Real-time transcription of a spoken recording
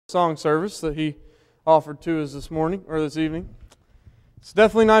song service that he offered to us this morning or this evening. It's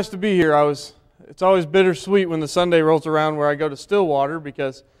definitely nice to be here. It's always bittersweet when the Sunday rolls around where I go to Stillwater,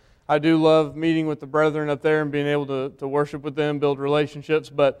 because I do love meeting with the brethren up there and being able to worship with them, build relationships,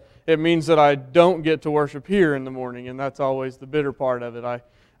 but it means that I don't get to worship here in the morning, and that's always the bitter part of it.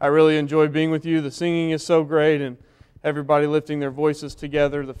 I really enjoy being with you. The singing is so great, and everybody lifting their voices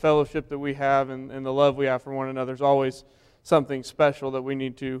together, the fellowship that we have and the love we have for one another is always something special that we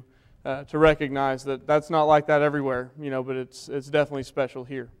need to recognize that that's not like that everywhere, but it's definitely special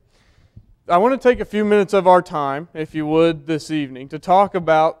here. I want to take a few minutes of our time, if you would, this evening to talk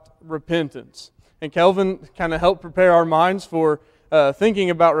about repentance. And Kelvin kind of helped prepare our minds for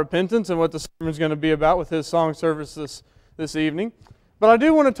thinking about repentance and what the sermon is going to be about with his song service this evening. But I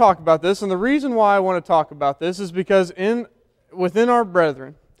do want to talk about this, and the reason why I want to talk about this is because within our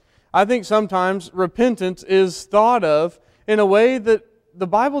brethren, I think sometimes repentance is thought of in a way that the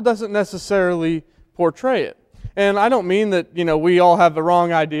Bible doesn't necessarily portray it. And I don't mean that, we all have the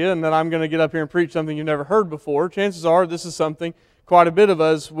wrong idea and that I'm going to get up here and preach something you've never heard before. Chances are this is something quite a bit of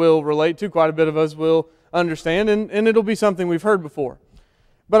us will relate to, quite a bit of us will understand, and it'll be something we've heard before.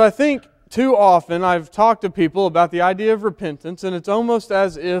 But I think too often I've talked to people about the idea of repentance, and it's almost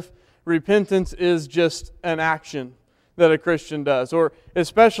as if repentance is just an action that a Christian does. Or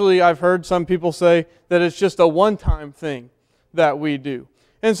especially I've heard some people say that it's just a one-time thing that we do.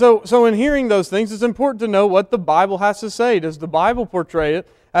 And so in hearing those things, it's important to know what the Bible has to say. Does the Bible portray it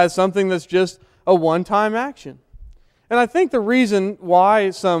as something that's just a one-time action? And I think the reason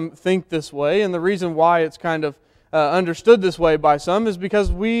why some think this way, and the reason why it's kind of understood this way by some, is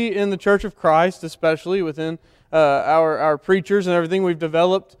because we in the Church of Christ, especially within our preachers and everything, we've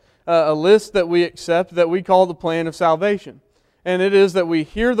developed a list that we accept that we call the plan of salvation. And it is that we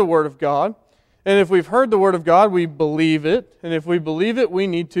hear the Word of God, and if we've heard the Word of God, we believe it, and if we believe it, we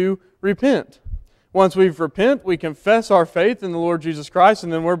need to repent. Once we repent, we confess our faith in the Lord Jesus Christ,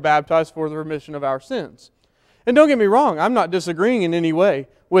 and then we're baptized for the remission of our sins. And don't get me wrong, I'm not disagreeing in any way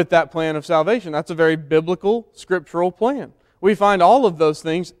with that plan of salvation. That's a very biblical, scriptural plan. We find all of those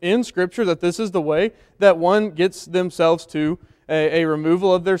things in Scripture, that this is the way that one gets themselves to a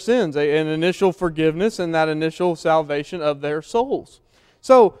removal of their sins, an initial forgiveness and that initial salvation of their souls.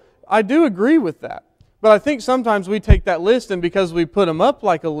 So, I do agree with that. But I think sometimes we take that list, and because we put them up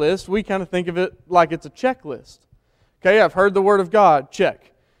like a list, we kind of think of it like it's a checklist. Okay, I've heard the Word of God,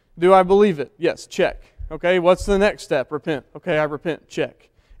 check. Do I believe it? Yes, check. Okay, what's the next step? Repent. Okay, I repent, check.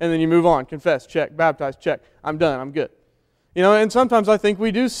 And then you move on, confess, check, baptize, check. I'm done, I'm good. And sometimes I think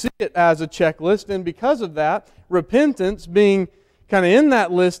we do see it as a checklist, and because of that, repentance being kind of in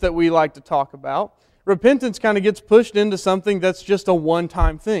that list that we like to talk about, repentance kind of gets pushed into something that's just a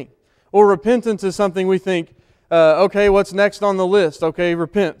one-time thing. Or repentance is something we think, okay, what's next on the list? Okay,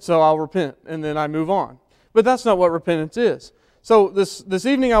 repent, so I'll repent, and then I move on. But that's not what repentance is. So this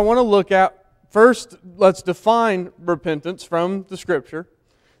evening I want to look at, first, let's define repentance from the Scripture.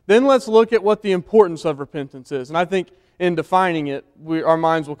 Then let's look at what the importance of repentance is. And I think in defining it, our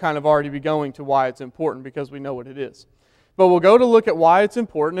minds will kind of already be going to why it's important, because we know what it is. But we'll go to look at why it's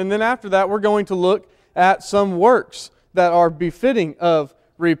important, and then after that we're going to look at some works that are befitting of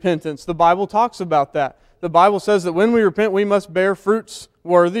repentance. The Bible talks about that. The Bible says that when we repent, we must bear fruits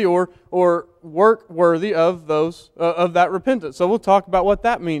worthy or work worthy of that repentance. So we'll talk about what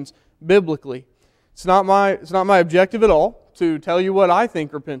that means biblically. It's not my objective at all to tell you what I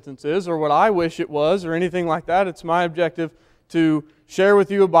think repentance is or what I wish it was or anything like that. It's my objective to share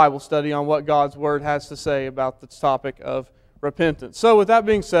with you a Bible study on what God's Word has to say about this topic of repentance. So with that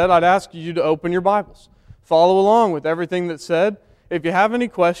being said, I'd ask you to open your Bibles. Follow along with everything that's said. If you have any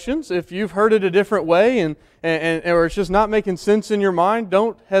questions, if you've heard it a different way or it's just not making sense in your mind,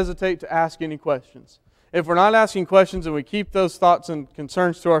 don't hesitate to ask any questions. If we're not asking questions and we keep those thoughts and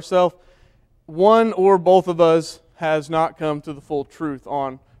concerns to ourselves, one or both of us has not come to the full truth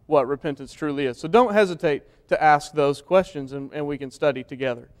on what repentance truly is. So don't hesitate to ask those questions, and we can study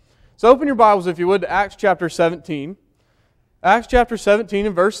together. So open your Bibles, if you would, to Acts chapter 17. Acts chapter 17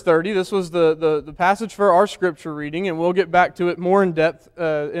 and verse 30. This was the passage for our scripture reading, and we'll get back to it more in depth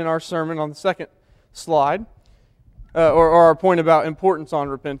in our sermon on the second slide, or our point about importance on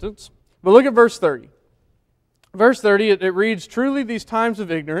repentance. But look at verse 30. Verse 30, it reads, "Truly these times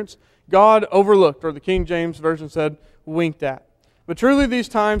of ignorance God overlooked," or the King James Version said, winked at. "But truly these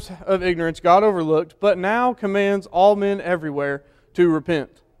times of ignorance God overlooked, but now commands all men everywhere to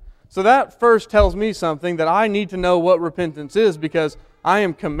repent." So that first tells me something, that I need to know what repentance is, because I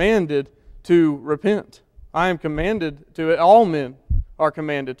am commanded to repent. I am commanded to it. All men are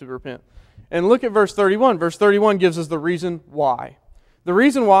commanded to repent. And look at verse 31. Verse 31 gives us the reason why. The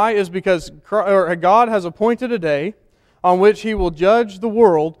reason why is because God has appointed a day on which He will judge the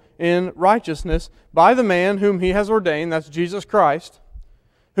world in righteousness by the man whom He has ordained, that's Jesus Christ,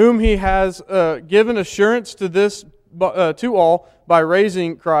 whom He has given assurance to all by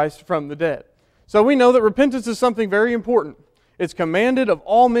raising Christ from the dead. So we know that repentance is something very important. It's commanded of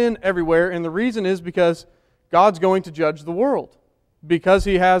all men everywhere, and the reason is because God's going to judge the world. Because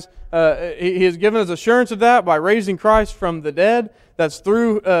He has given us assurance of that by raising Christ from the dead. That's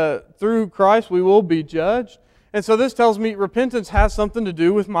through Christ we will be judged. And so this tells me repentance has something to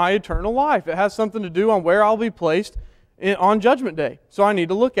do with my eternal life. It has something to do on where I'll be placed on Judgment Day. So I need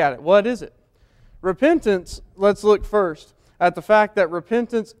to look at it. What is it? Repentance, let's look first at the fact that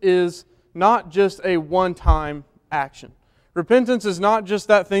repentance is not just a one-time action. Repentance is not just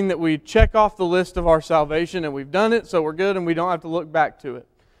that thing that we check off the list of our salvation and we've done it, so we're good and we don't have to look back to it.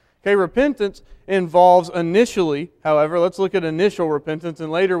 Okay, repentance involves initially, however, let's look at initial repentance,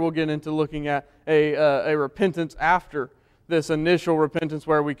 and later we'll get into looking at a repentance after this initial repentance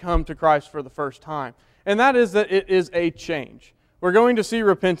where we come to Christ for the first time. And that is that it is a change. We're going to see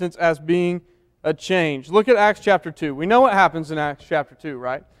repentance as being a change. Look at Acts chapter 2. We know what happens in Acts chapter 2,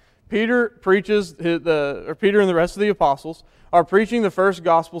 right? Peter preaches, Peter and the rest of the apostles are preaching the first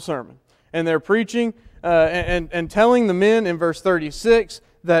gospel sermon. And they're preaching and telling the men in verse 36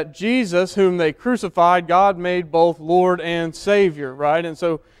 that Jesus, whom they crucified, God made both Lord and Savior, right? And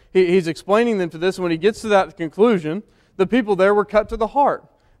so he's explaining them to this. And when he gets to that conclusion, the people there were cut to the heart.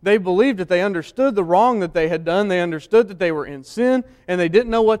 They believed that they understood the wrong that they had done. They understood that they were in sin, and they didn't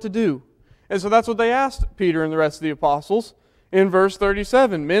know what to do. And so that's what they asked Peter and the rest of the apostles in verse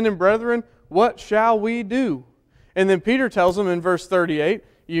 37. Men and brethren, what shall we do? And then Peter tells them in verse 38,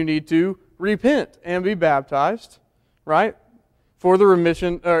 you need to repent and be baptized, right? For the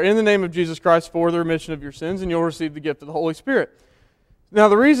remission, or in the name of Jesus Christ, for the remission of your sins, and you'll receive the gift of the Holy Spirit. Now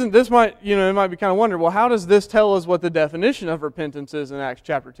the reason this might, it might be kind of wondering, well, how does this tell us what the definition of repentance is in Acts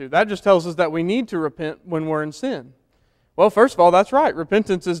chapter 2? That just tells us that we need to repent when we're in sin. Well, first of all, that's right.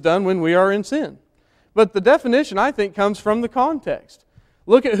 Repentance is done when we are in sin. But the definition, I think, comes from the context.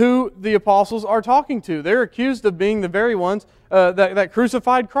 Look at who the apostles are talking to. They're accused of being the very ones that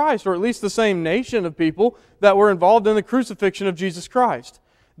crucified Christ, or at least the same nation of people that were involved in the crucifixion of Jesus Christ.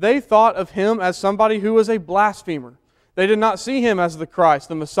 They thought of Him as somebody who was a blasphemer. They did not see Him as the Christ,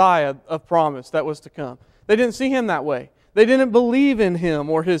 the Messiah of promise that was to come. They didn't see Him that way. They didn't believe in Him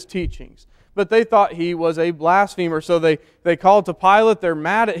or His teachings. But they thought He was a blasphemer. So they called to Pilate. They're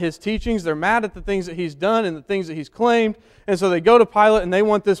mad at His teachings. They're mad at the things that He's done and the things that He's claimed. And so they go to Pilate and they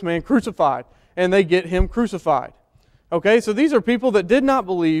want this man crucified. And they get Him crucified. Okay, so these are people that did not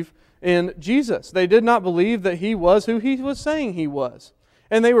believe in Jesus. They did not believe that He was who He was saying He was.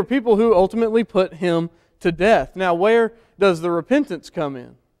 And they were people who ultimately put Him to death. Now, where does the repentance come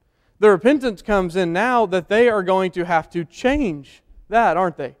in? The repentance comes in now that they are going to have to change that,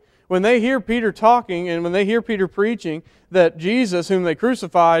 aren't they? When they hear Peter talking and when they hear Peter preaching that Jesus, whom they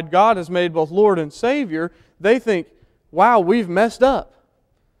crucified, God has made both Lord and Savior, they think, wow, we've messed up.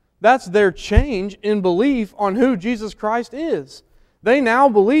 That's their change in belief on who Jesus Christ is. They now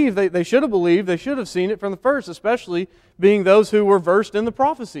believe, they should have believed, they should have seen it from the first, especially being those who were versed in the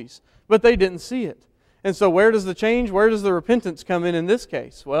prophecies. But they didn't see it. And so where does the change, where does the repentance come in this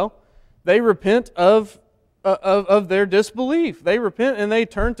case? Well, they repent of their disbelief. They repent and they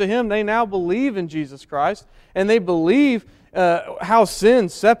turn to Him. They now believe in Jesus Christ, and they believe how sin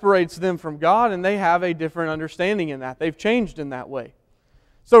separates them from God, and they have a different understanding in that. They've changed in that way.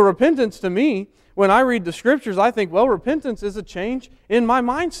 So repentance to me, when I read the Scriptures, I think, well, repentance is a change in my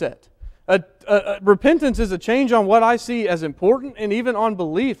mindset. Repentance is a change on what I see as important, and even on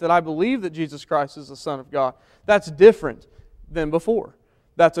belief, that I believe that Jesus Christ is the Son of God. That's different than before.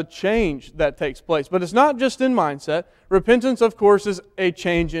 That's a change that takes place. But it's not just in mindset. Repentance, of course, is a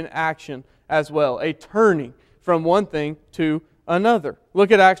change in action as well, a turning from one thing to another.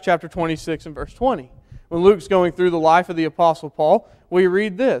 Look at Acts chapter 26 and verse 20. When Luke's going through the life of the Apostle Paul, we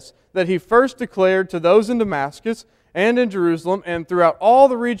read this, that he first declared to those in Damascus and in Jerusalem and throughout all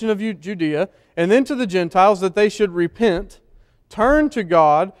the region of Judea, and then to the Gentiles, that they should repent, turn to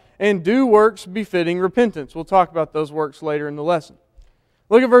God, and do works befitting repentance. We'll talk about those works later in the lesson.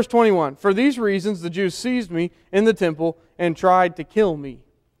 Look at verse 21. For these reasons the Jews seized me in the temple and tried to kill me.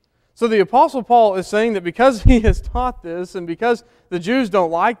 So the Apostle Paul is saying that because he has taught this and because the Jews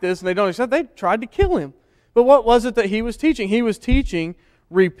don't like this and they don't accept, they tried to kill him. But what was it that he was teaching? He was teaching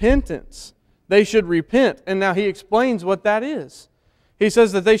repentance. They should repent. And now he explains what that is. He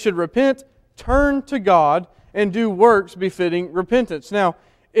says that they should repent, turn to God, and do works befitting repentance. Now,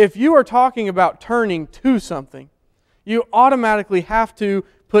 if you are talking about turning to something, You automatically have to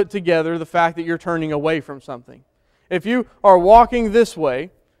put together the fact that you're turning away from something. If you are walking this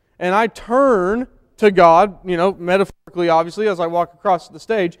way, and I turn to God, metaphorically, obviously, as I walk across the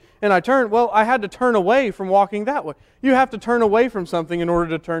stage, and I turn, well, I had to turn away from walking that way. You have to turn away from something in order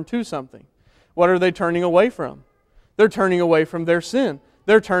to turn to something. What are they turning away from? They're turning away from their sin.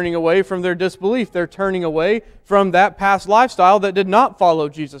 They're turning away from their disbelief. They're turning away from that past lifestyle that did not follow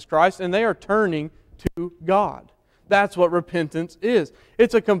Jesus Christ, and they are turning to God. That's what repentance is.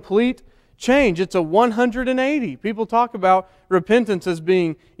 It's a complete change. It's a 180. People talk about repentance as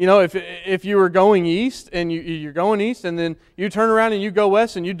being, if you were going east and you're going east and then you turn around and you go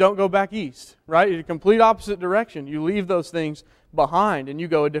west and you don't go back east, right? You're complete opposite direction. You leave those things behind and you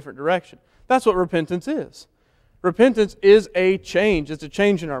go a different direction. That's what repentance is. Repentance is a change. It's a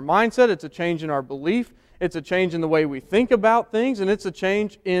change in our mindset. It's a change in our belief. It's a change in the way we think about things, and it's a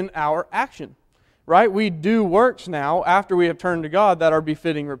change in our action. Right? We do works now after we have turned to God that are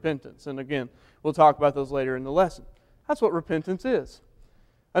befitting repentance. And again, we'll talk about those later in the lesson. That's what repentance is.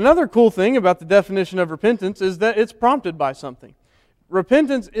 Another cool thing about the definition of repentance is that it's prompted by something.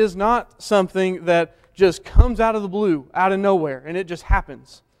 Repentance is not something that just comes out of the blue, out of nowhere, and it just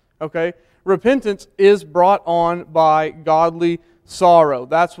happens. Okay? Repentance is brought on by godly sorrow.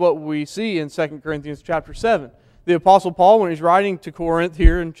 That's what we see in 2 Corinthians chapter 7. The Apostle Paul, when he's writing to Corinth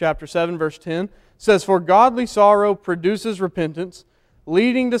here in chapter 7, verse 10, says, "For godly sorrow produces repentance,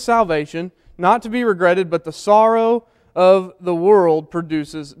 leading to salvation, not to be regretted, but the sorrow of the world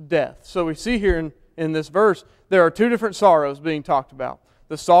produces death." So we see here in this verse, there are two different sorrows being talked about.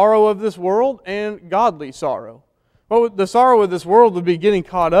 The sorrow of this world and godly sorrow. Well, the sorrow of this world would be getting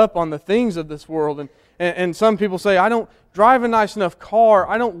caught up on the things of this world. And some people say, I don't drive a nice enough car.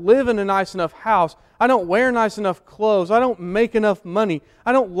 I don't live in a nice enough house. I don't wear nice enough clothes. I don't make enough money.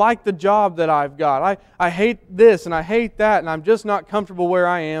 I don't like the job that I've got. I hate this and I hate that, and I'm just not comfortable where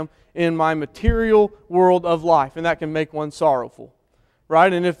I am in my material world of life. And that can make one sorrowful.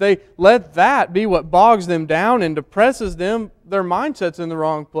 Right? And if they let that be what bogs them down and depresses them, their mindset's in the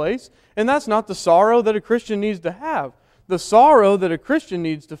wrong place. And that's not the sorrow that a Christian needs to have. The sorrow that a Christian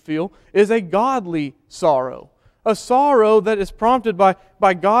needs to feel is a godly sorrow. A sorrow that is prompted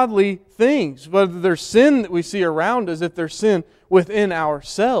by godly things. Whether there's sin that we see around us, if there's sin within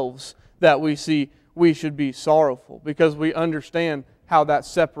ourselves that we see, we should be sorrowful because we understand how that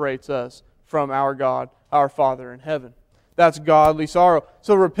separates us from our God, our Father in heaven. That's godly sorrow.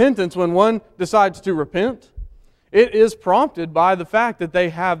 So repentance, when one decides to repent, it is prompted by the fact that they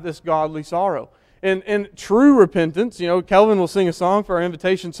have this godly sorrow. And true repentance, Kelvin will sing a song for our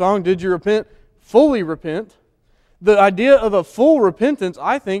invitation song, "Did you repent?" Fully repent. The idea of a full repentance,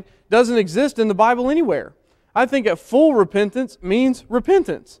 I think, doesn't exist in the Bible anywhere. I think a full repentance means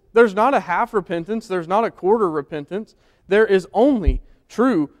repentance. There's not a half repentance. There's not a quarter repentance. There is only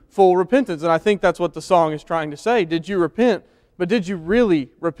true full repentance. And I think that's what the song is trying to say. Did you repent? But did you really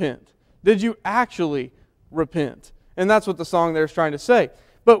repent? Did you actually repent? And that's what the song there is trying to say.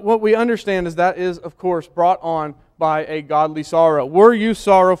 But what we understand is that is, of course, brought on by a godly sorrow. Were you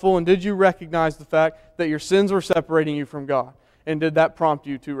sorrowful, and did you recognize the fact that your sins were separating you from God? And did that prompt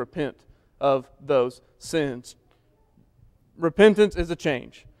you to repent of those sins? Repentance is a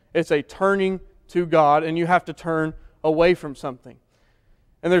change. It's a turning to God, and you have to turn away from something.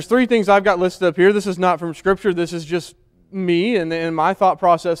 And there's three things I've got listed up here. This is not from Scripture. This is just me and my thought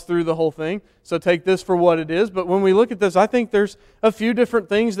process through the whole thing. So take this for what it is. But when we look at this, I think there's a few different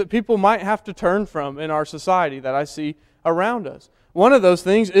things that people might have to turn from in our society that I see around us. One of those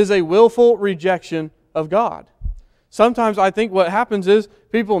things is a willful rejection of God. Sometimes I think what happens is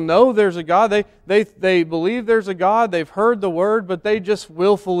people know there's a God. They believe there's a God. They've heard the Word, but they just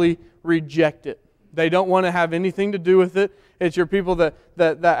willfully reject it. They don't want to have anything to do with it. It's your people that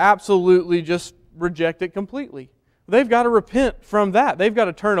absolutely just reject it completely. They've got to repent from that. They've got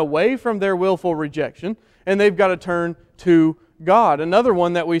to turn away from their willful rejection, and they've got to turn to God. Another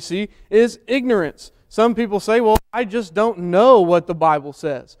one that we see is ignorance. Some people say, well, I just don't know what the Bible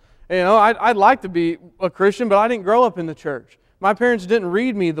says. I'd like to be a Christian, but I didn't grow up in the church. My parents didn't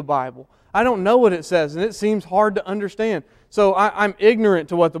read me the Bible. I don't know what it says, and it seems hard to understand. So I'm ignorant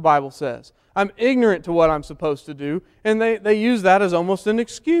to what the Bible says. I'm ignorant to what I'm supposed to do, and they use that as almost an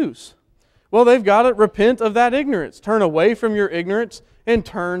excuse. Well, they've got to repent of that ignorance. Turn away from your ignorance and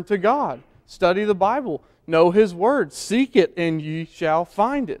turn to God. Study the Bible. Know His Word. Seek it and ye shall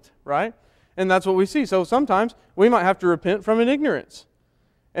find it. Right? And that's what we see. So sometimes we might have to repent from an ignorance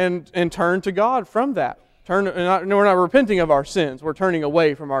and turn to God from that. We're not repenting of our sins. We're turning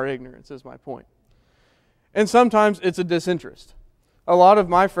away from our ignorance is my point. And sometimes it's a disinterest. A lot of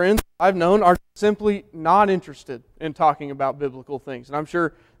my friends I've known are simply not interested in talking about biblical things. And I'm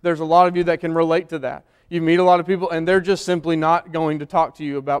sure there's a lot of you that can relate to that. You meet a lot of people and they're just simply not going to talk to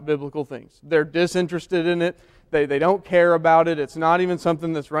you about biblical things. They're disinterested in it. They don't care about it. It's not even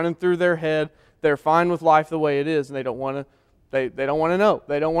something that's running through their head. They're fine with life the way it is, and they don't want to know.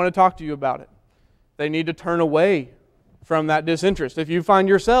 They don't want to talk to you about it. They need to turn away from that disinterest. If you find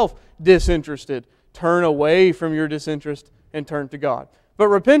yourself disinterested, turn away from your disinterest and turn to God. But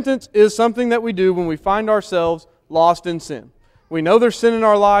repentance is something that we do when we find ourselves lost in sin. We know there's sin in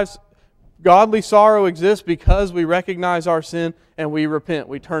our lives. Godly sorrow exists because we recognize our sin and we repent.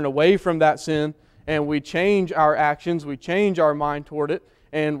 We turn away from that sin and we change our actions, we change our mind toward it,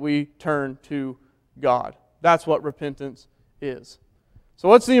 and we turn to God. That's what repentance is. So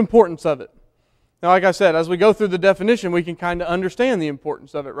what's the importance of it? Now, like I said, as we go through the definition, we can kind of understand the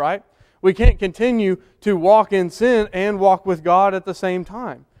importance of it, right? We can't continue to walk in sin and walk with God at the same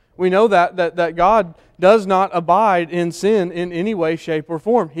time. We know that God does not abide in sin in any way, shape, or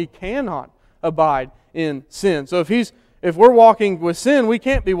form. He cannot abide in sin. So if we're walking with sin, we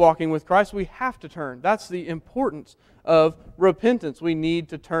can't be walking with Christ. We have to turn. That's the importance of repentance. We need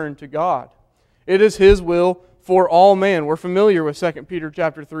to turn to God. It is His will for all man. We're familiar with 2 Peter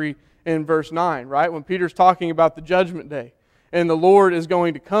chapter 3 and verse 9, right? When Peter's talking about the judgment day. And the Lord is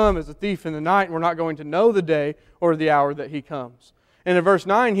going to come as a thief in the night, and we're not going to know the day or the hour that He comes. And in verse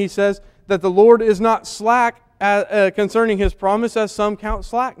 9, he says that the Lord is not slack concerning His promise, as some count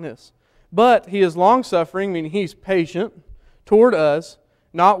slackness. But He is long-suffering, meaning He's patient toward us,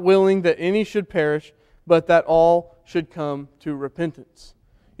 not willing that any should perish, but that all should come to repentance.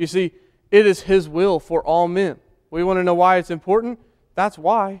 You see, it is His will for all men. We want to know why it's important? That's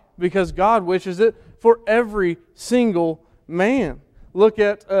why. Because God wishes it for every single man. Look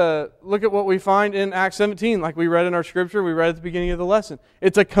at what we find in Acts 17, like we read in our scripture, we read at the beginning of the lesson.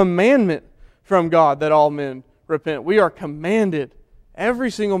 It's a commandment from God that all men repent. We are commanded,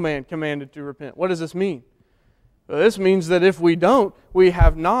 every single man commanded to repent. What does this mean? Well, this means that if we don't, we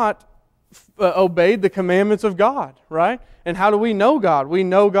have not obeyed the commandments of God, right? And how do we know God? We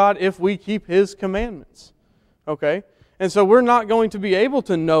know God if we keep His commandments. Okay? And so we're not going to be able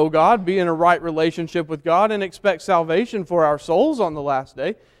to know God, be in a right relationship with God, and expect salvation for our souls on the last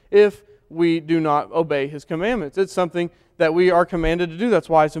day if we do not obey His commandments. It's something that we are commanded to do. That's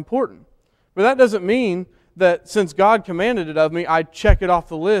why it's important. But that doesn't mean that since God commanded it of me, I check it off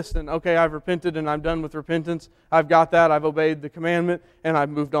the list and, okay, I've repented and I'm done with repentance. I've got that. I've obeyed the commandment and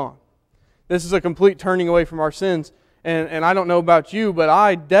I've moved on. This is a complete turning away from our sins. And I don't know about you, but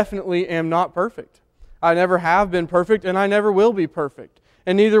I definitely am not perfect. I never have been perfect, and I never will be perfect.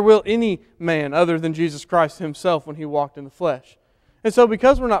 And neither will any man other than Jesus Christ Himself when He walked in the flesh. And so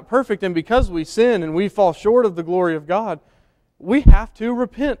because we're not perfect, and because we sin and we fall short of the glory of God, we have to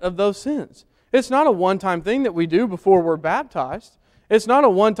repent of those sins. It's not a one-time thing that we do before we're baptized. It's not a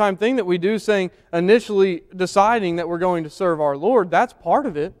one-time thing that we do saying, initially deciding that we're going to serve our Lord. That's part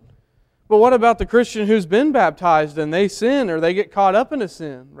of it. But what about the Christian who's been baptized and they sin or they get caught up in a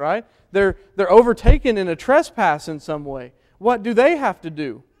sin, right? They're overtaken in a trespass in some way. What do they have to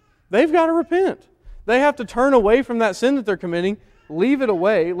do? They've got to repent. They have to turn away from that sin that they're committing, leave it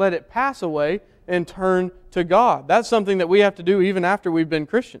away, let it pass away, and turn to God. That's something that we have to do even after we've been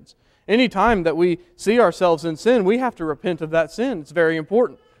Christians. Any time that we see ourselves in sin, we have to repent of that sin. It's very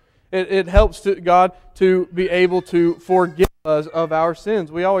important. It helps God to be able to forgive us of our sins.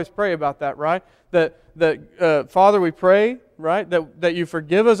 We always pray about that, right? That Father, we pray, right, that You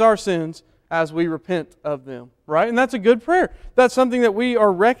forgive us our sins as we repent of them, right? And that's a good prayer. That's something that we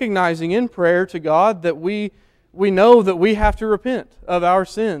are recognizing in prayer to God, that we know that we have to repent of our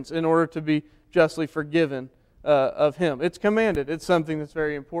sins in order to be justly forgiven of Him. It's commanded. It's something that's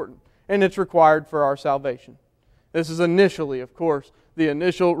very important. And it's required for our salvation. This is initially, of course, the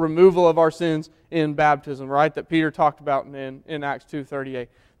initial removal of our sins in baptism, right? That Peter talked about in Acts 2:38.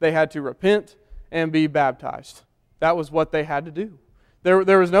 They had to repent and be baptized. That was what they had to do.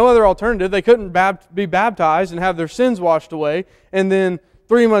 There was no other alternative. They couldn't be baptized and have their sins washed away. And then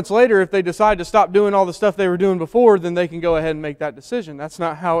 3 months later, if they decide to stop doing all the stuff they were doing before, then they can go ahead and make that decision. That's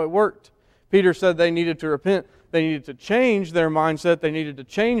not how it worked. Peter said they needed to repent. They needed to change their mindset. They needed to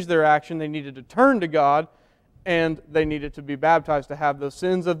change their action. They needed to turn to God. And they needed to be baptized to have those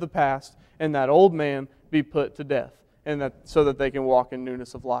sins of the past and that old man be put to death, and so that they can walk in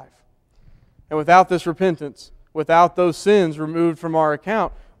newness of life. And without this repentance, without those sins removed from our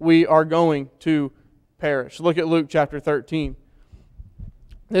account, we are going to perish. Look at Luke chapter 13.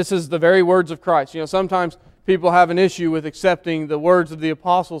 This is the very words of Christ. You know, sometimes people have an issue with accepting the words of the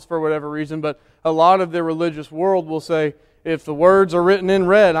apostles for whatever reason, but a lot of the religious world will say, if the words are written in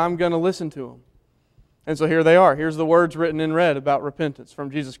red, I'm going to listen to them. And so here they are. Here's the words written in red about repentance from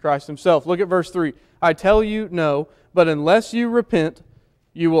Jesus Christ Himself. Look at verse 3. I tell you, no, but unless you repent,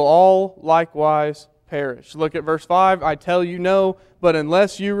 you will all likewise perish. Look at verse 5. I tell you, no, but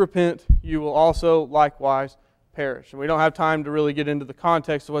unless you repent, you will also likewise perish. And we don't have time to really get into the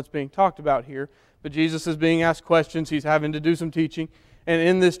context of what's being talked about here, but Jesus is being asked questions. He's having to do some teaching. And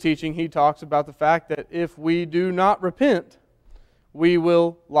in this teaching, He talks about the fact that if we do not repent, we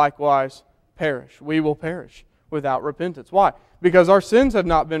will likewise perish. We will perish without repentance. Why? Because our sins have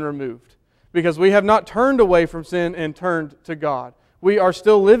not been removed. Because we have not turned away from sin and turned to God. We are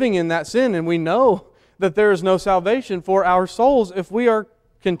still living in that sin, and we know that there is no salvation for our souls if we are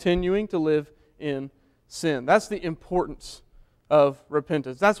continuing to live in sin. That's the importance of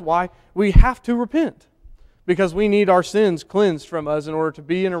repentance. That's why we have to repent. Because we need our sins cleansed from us in order to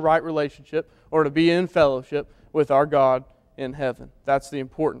be in a right relationship or to be in fellowship with our God in heaven. That's the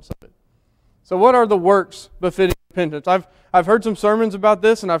importance of it. So what are the works befitting repentance? I've heard some sermons about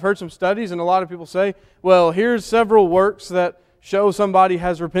this, and I've heard some studies, and a lot of people say, well, here's several works that show somebody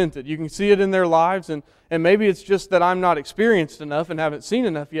has repented. You can see it in their lives, and maybe it's just that I'm not experienced enough and haven't seen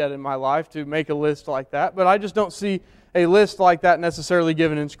enough yet in my life to make a list like that, but I just don't see a list like that necessarily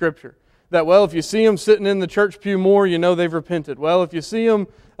given in Scripture. That, well, if you see them sitting in the church pew more, you know they've repented. Well, if you see them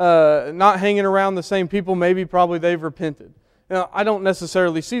not hanging around the same people, maybe probably they've repented. Now, I don't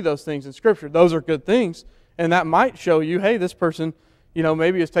necessarily see those things in Scripture. Those are good things, and that might show you, hey, this person,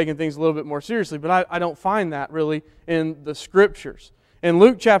 maybe is taking things a little bit more seriously, but I don't find that really in the Scriptures. In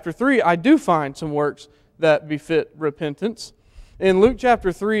Luke chapter 3, I do find some works that befit repentance. In Luke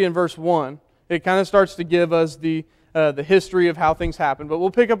chapter 3 and verse 1, it kind of starts to give us the history of how things happen, but we'll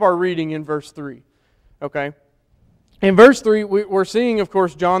pick up our reading in verse 3. Okay? In verse 3, we're seeing, of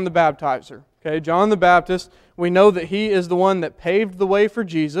course, John the Baptizer. Okay, John the Baptist, we know that he is the one that paved the way for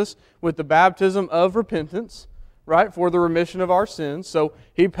Jesus with the baptism of repentance, right, for the remission of our sins. So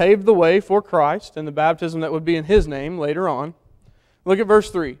he paved the way for Christ and the baptism that would be in His name later on. Look at verse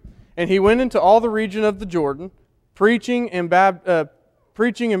 3. And he went into all the region of the Jordan, preaching a baptism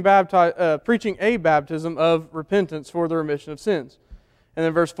of repentance for the remission of sins. And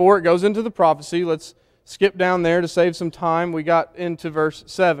then verse 4, it goes into the prophecy. Let's skip down there to save some time. We got into verse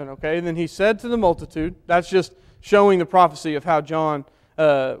 7, okay? And then he said to the multitude, that's just showing the prophecy of how John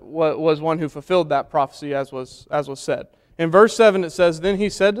was one who fulfilled that prophecy as was said. In verse 7 it says, Then he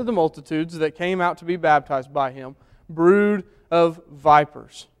said to the multitudes that came out to be baptized by him, brood of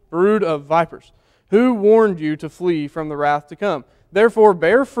vipers, who warned you to flee from the wrath to come? Therefore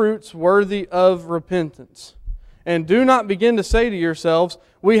bear fruits worthy of repentance. And do not begin to say to yourselves,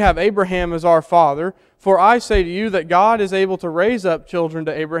 We have Abraham as our father. For I say to you that God is able to raise up children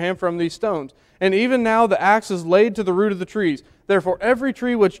to Abraham from these stones. And even now the axe is laid to the root of the trees. Therefore every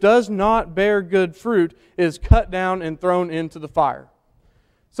tree which does not bear good fruit is cut down and thrown into the fire.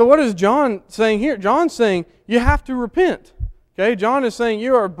 So what is John saying here? John's saying you have to repent. Okay, John is saying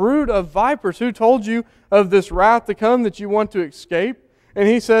you are a brood of vipers. Who told you of this wrath to come that you want to escape? And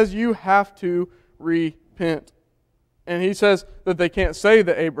he says you have to repent. And he says that they can't say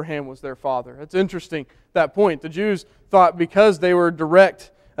that Abraham was their father. It's interesting, that point. The Jews thought because they were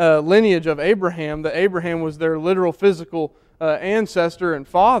direct lineage of Abraham, that Abraham was their literal physical ancestor and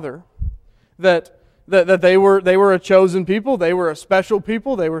father, that they were a chosen people, they were a special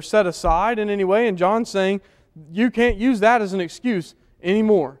people, they were set aside in any way. And John's saying, you can't use that as an excuse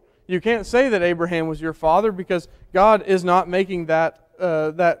anymore. You can't say that Abraham was your father because God is not making that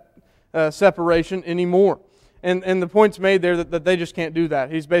separation anymore. And the point's made there that they just can't do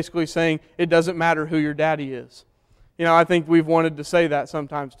that. He's basically saying it doesn't matter who your daddy is. I think we've wanted to say that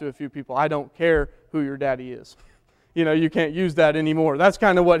sometimes to a few people. I don't care who your daddy is. You can't use that anymore. That's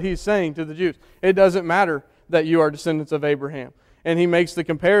kind of what he's saying to the Jews. It doesn't matter that you are descendants of Abraham. And he makes the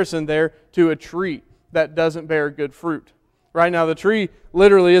comparison there to a tree that doesn't bear good fruit. Right now, the tree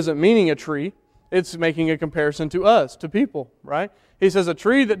literally isn't meaning a tree. It's making a comparison to us, to people, right? He says a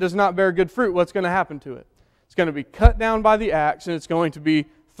tree that does not bear good fruit, what's going to happen to it? It's going to be cut down by the axe and it's going to be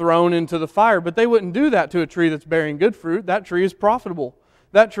thrown into the fire. But they wouldn't do that to a tree that's bearing good fruit. That tree is profitable.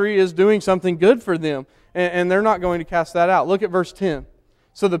 That tree is doing something good for them. And they're not going to cast that out. Look at verse 10.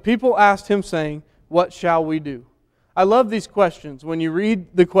 So the people asked him, saying, What shall we do? I love these questions. When you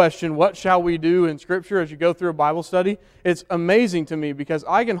read the question, what shall we do in Scripture as you go through a Bible study, it's amazing to me because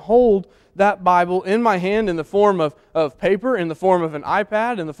I can hold that Bible in my hand in the form of paper, in the form of an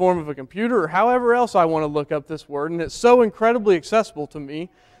iPad, in the form of a computer, or however else I want to look up this word. And it's so incredibly accessible to me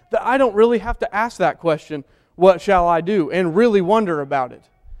that I don't really have to ask that question, what shall I do, and really wonder about it.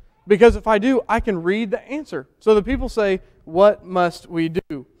 Because if I do, I can read the answer. So the people say, what must we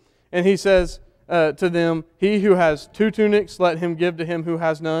do? And he says to them, he who has 2 tunics, let him give to him who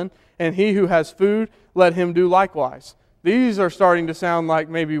has none, and he who has food, let him do likewise. These are starting to sound like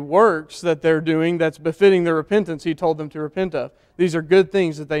maybe works that they're doing that's befitting the repentance he told them to repent of. These are good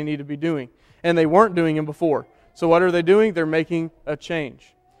things that they need to be doing, and they weren't doing them before. So what are they doing? They're making a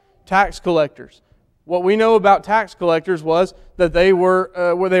change. Tax collectors. What we know about tax collectors was that they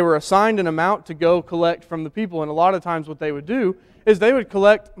were assigned an amount to go collect from the people, and a lot of times what they would do is they would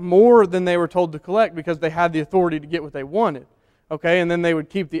collect more than they were told to collect because they had the authority to get what they wanted. Okay, and then they would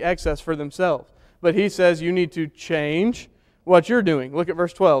keep the excess for themselves. But he says you need to change what you're doing. Look at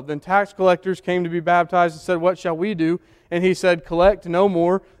verse 12. Then tax collectors came to be baptized and said, what shall we do? And he said, collect no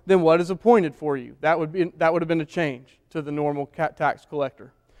more than what is appointed for you. That would have been a change to the normal tax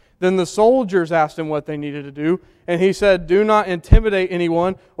collector. Then the soldiers asked him what they needed to do, and he said, do not intimidate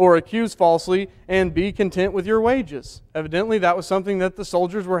anyone or accuse falsely, and be content with your wages. Evidently, that was something that the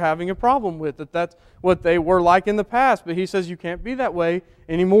soldiers were having a problem with, that's what they were like in the past. But he says, you can't be that way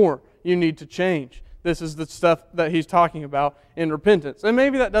anymore. You need to change. This is the stuff that he's talking about in repentance. And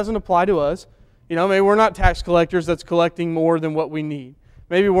maybe that doesn't apply to us. Maybe we're not tax collectors that's collecting more than what we need.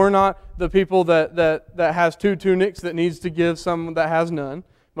 Maybe we're not the people that has 2 tunics that needs to give someone that has none.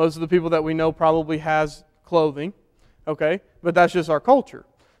 Most of the people that we know probably has clothing, okay? But that's just our culture.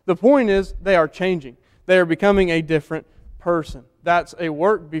 The point is, they are changing. They are becoming a different person. That's a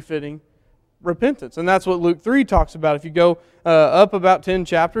work befitting repentance. And that's what Luke 3 talks about. If you go up about 10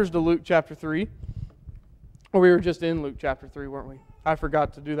 chapters to Luke chapter 3, or we were just in Luke chapter 3, weren't we? I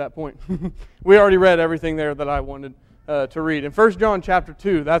forgot to do that point. We already read everything there that I wanted to read. In 1 John chapter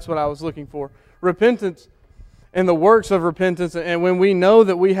 2, that's what I was looking for. Repentance and the works of repentance, and when we know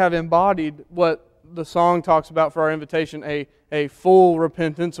that we have embodied what the song talks about for our invitation, a full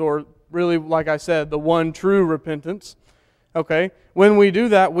repentance, or really, like I said, the one true repentance. Okay, when we do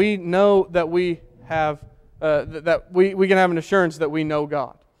that, we know that we have we can have an assurance that we know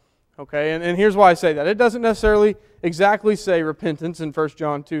God. Okay, and here's why I say that. It doesn't necessarily exactly say repentance in 1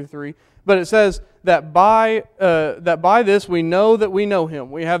 John 2:3, but it says that by this we know that we know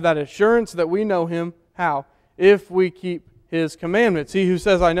Him. We have that assurance that we know Him. How? If we keep His commandments. He who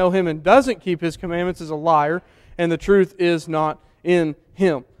says, I know Him, and doesn't keep His commandments is a liar, and the truth is not in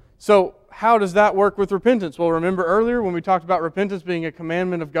him. So, how does that work with repentance? Well, remember earlier when we talked about repentance being a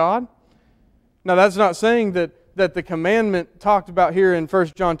commandment of God? Now, that's not saying that the commandment talked about here in 1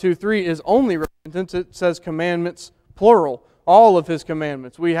 John 2:3 is only repentance. It says commandments, plural, all of His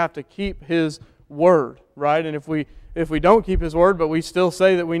commandments. We have to keep His word, right? And if we don't keep His word, but we still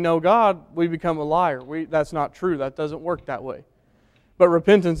say that we know God, we become a liar. That's not true. That doesn't work that way. But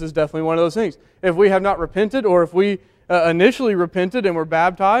repentance is definitely one of those things. If we have not repented, or if we initially repented and were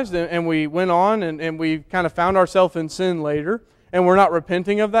baptized and we went on and we kind of found ourselves in sin later, and we're not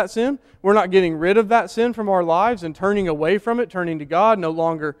repenting of that sin, we're not getting rid of that sin from our lives and turning away from it, turning to God, no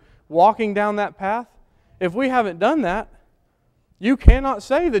longer walking down that path. If we haven't done that, you cannot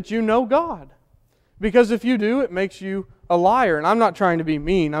say that you know God. Because if you do, it makes you a liar. And I'm not trying to be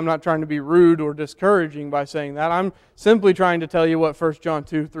mean. I'm not trying to be rude or discouraging by saying that. I'm simply trying to tell you what 1 John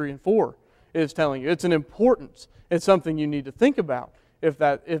 2, 3, and 4 is telling you. It's an importance. It's something you need to think about if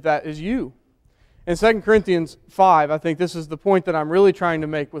that is you. In 2 Corinthians 5, I think this is the point that I'm really trying to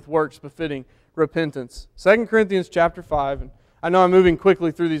make with works befitting repentance. 2 Corinthians chapter 5, and I know I'm moving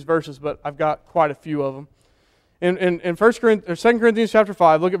quickly through these verses, but I've got quite a few of them. In 2 Corinthians chapter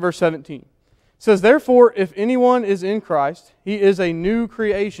 5, look at verse 17. It says, therefore, if anyone is in Christ, he is a new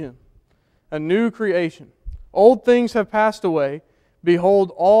creation. A new creation. Old things have passed away.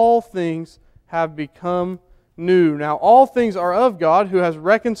 Behold, all things have become new. Now, all things are of God, who has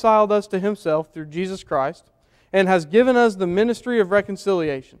reconciled us to Himself through Jesus Christ, and has given us the ministry of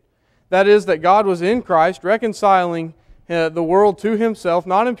reconciliation. That is, that God was in Christ, reconciling the world to Himself,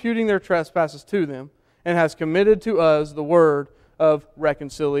 not imputing their trespasses to them, and has committed to us the word of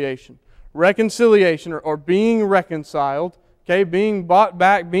reconciliation. Reconciliation, or being reconciled, okay, being bought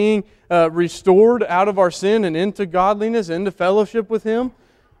back, being restored out of our sin and into godliness, into fellowship with Him.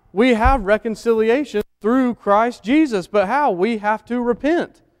 We have reconciliation through Christ Jesus. But how? We have to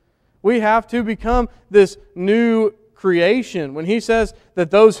repent. We have to become this new creation. When He says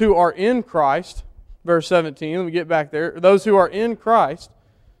that those who are in Christ, verse 17, let me get back there, those who are in Christ,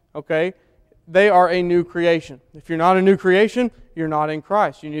 okay, they are a new creation. If you're not a new creation, you're not in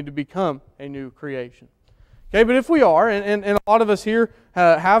Christ. You need to become a new creation. Okay, but if we are, and a lot of us here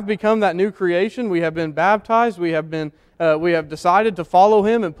have become that new creation, we have been baptized, we have decided to follow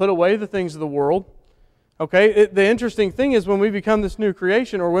Him and put away the things of the world. Okay, the interesting thing is when we become this new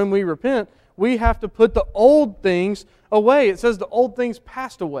creation, or when we repent, We have to put the old things away. It says the old things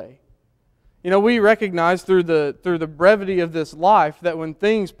passed away. We recognize through the brevity of this life that when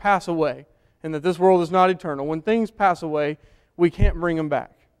things pass away, and that this world is not eternal, when things pass away, we can't bring them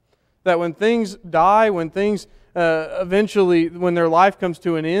back. That when things die, when things eventually, when their life comes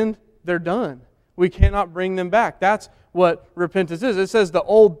to an end, they're done. We cannot bring them back. That's what repentance is. It says the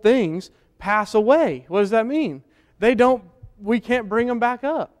old things pass away. What does that mean? We can't bring them back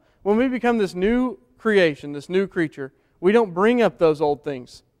up. When we become this new creation, this new creature, we don't bring up those old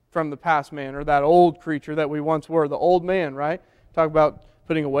things from the past man or that old creature that we once were, the old man, right? Talk about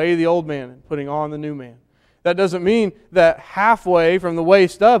putting away the old man and putting on the new man. That doesn't mean that halfway from the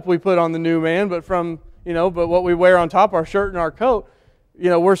waist up we put on the new man, but but what we wear on top our shirt and our coat,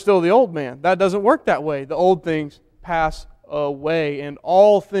 we're still the old man. That doesn't work that way. The old things pass away and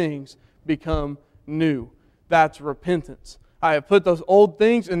all things become new. That's repentance. I have put those old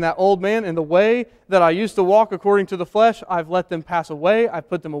things in that old man, and the way that I used to walk according to the flesh, I've let them pass away, I've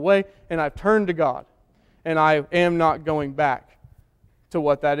put them away, and I've turned to God. And I am not going back to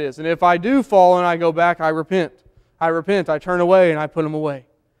what that is. And if I do fall and I go back, I repent. I turn away and I put them away.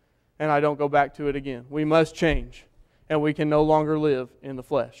 And I don't go back to it again. We must change. And we can no longer live in the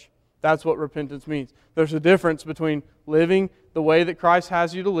flesh. That's what repentance means. There's a difference between living the way that Christ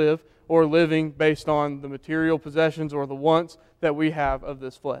has you to live or living based on the material possessions or the wants that we have of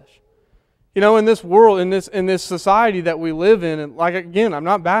this flesh. In this world, in this society that we live in, and again, I'm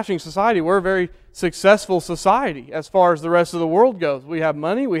not bashing society. We're a very successful society as far as the rest of the world goes. We have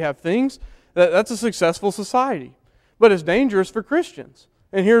money, we have things. That's a successful society. But it's dangerous for Christians.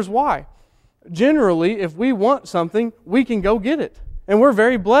 And here's why. Generally, if we want something, we can go get it. And we're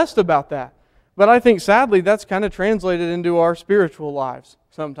very blessed about that. But I think sadly that's kind of translated into our spiritual lives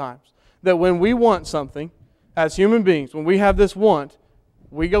sometimes. That when we want something, as human beings, when we have this want,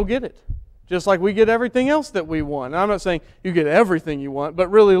 we go get it. Just like we get everything else that we want. And I'm not saying you get everything you want, but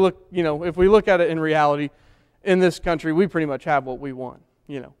really look, if we look at it in reality, in this country, we pretty much have what we want.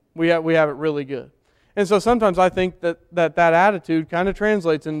 We have it really good. And so sometimes I think that attitude kind of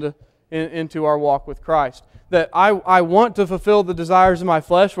translates into our walk with Christ. That I want to fulfill the desires of my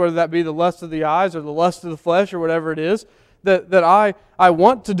flesh, whether that be the lust of the eyes or the lust of the flesh or whatever it is, that I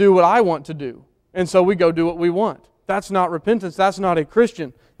want to do what I want to do. And so we go do what we want. That's not repentance. That's not a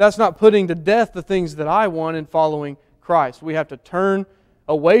Christian. That's not putting to death the things that I want and following Christ. We have to turn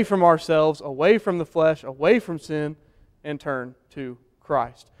away from ourselves, away from the flesh, away from sin, and turn to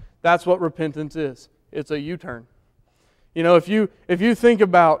Christ. That's what repentance is. It's a U-turn. If you think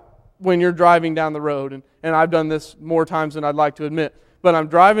about when you're driving down the road, and I've done this more times than I'd like to admit, but I'm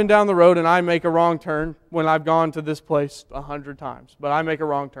driving down the road and I make a wrong turn when I've gone to this place 100 times, but I make a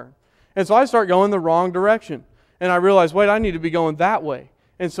wrong turn. And so I start going the wrong direction. And I realize, wait, I need to be going that way.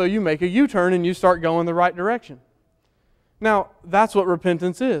 And so you make a U-turn and you start going the right direction. Now, that's what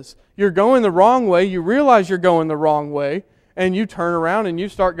repentance is. You're going the wrong way, you realize you're going the wrong way, and you turn around and you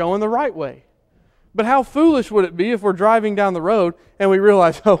start going the right way. But how foolish would it be if we're driving down the road and we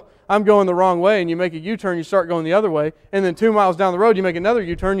realize, oh, I'm going the wrong way, and you make a U-turn, you start going the other way, and then 2 miles down the road you make another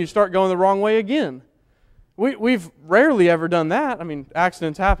U-turn, you start going the wrong way again. We've rarely ever done that.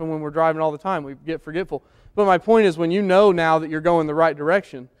 Accidents happen when we're driving all the time. We get forgetful. But my point is, when you know now that you're going the right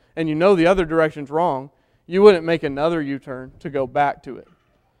direction and you know the other direction's wrong, you wouldn't make another U-turn to go back to it.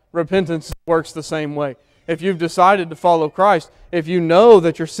 Repentance works the same way. If you've decided to follow Christ, if you know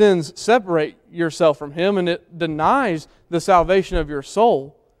that your sins separate yourself from Him and it denies the salvation of your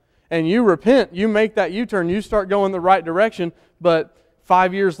soul, and you repent, you make that U-turn, you start going the right direction, but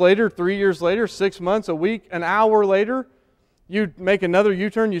 5 years later, 3 years later, 6 months, a week, an hour later, you make another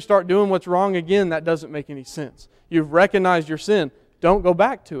U-turn, you start doing what's wrong again, that doesn't make any sense. You've recognized your sin. Don't go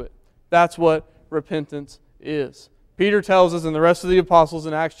back to it. That's what repentance is. Peter tells us, and the rest of the apostles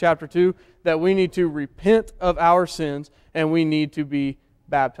in Acts chapter 2, that we need to repent of our sins and we need to be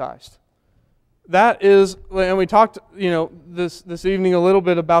baptized. That is, and we talked, this evening a little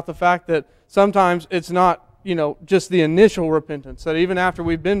bit about the fact that sometimes it's not, just the initial repentance. That even after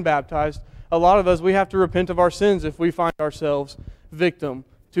we've been baptized, a lot of us, we have to repent of our sins if we find ourselves victim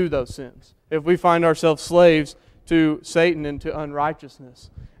to those sins. If we find ourselves slaves to Satan and to unrighteousness.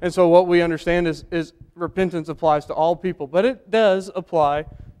 And so what we understand is repentance applies to all people, but it does apply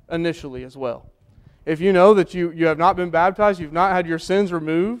initially as well. If you know that you have not been baptized, you've not had your sins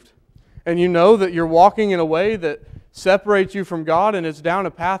removed, and you know that you're walking in a way that separates you from God and it's down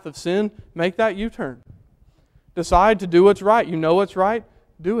a path of sin, make that U-turn. Decide to do what's right. You know what's right,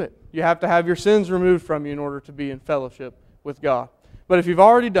 do it. You have to have your sins removed from you in order to be in fellowship with God. But if you've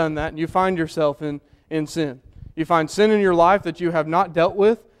already done that and you find yourself in sin, you find sin in your life that you have not dealt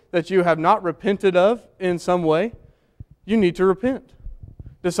with, that you have not repented of in some way, you need to repent.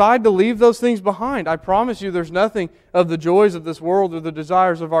 Decide to leave those things behind. I promise you there's nothing of the joys of this world or the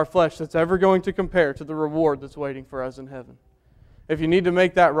desires of our flesh that's ever going to compare to the reward that's waiting for us in heaven. If you need to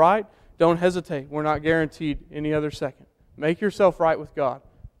make that right, don't hesitate. We're not guaranteed any other second. Make yourself right with God.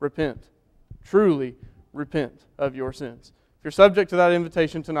 Repent. Truly repent of your sins. If you're subject to that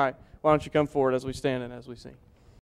invitation tonight, why don't you come forward as we stand and as we sing.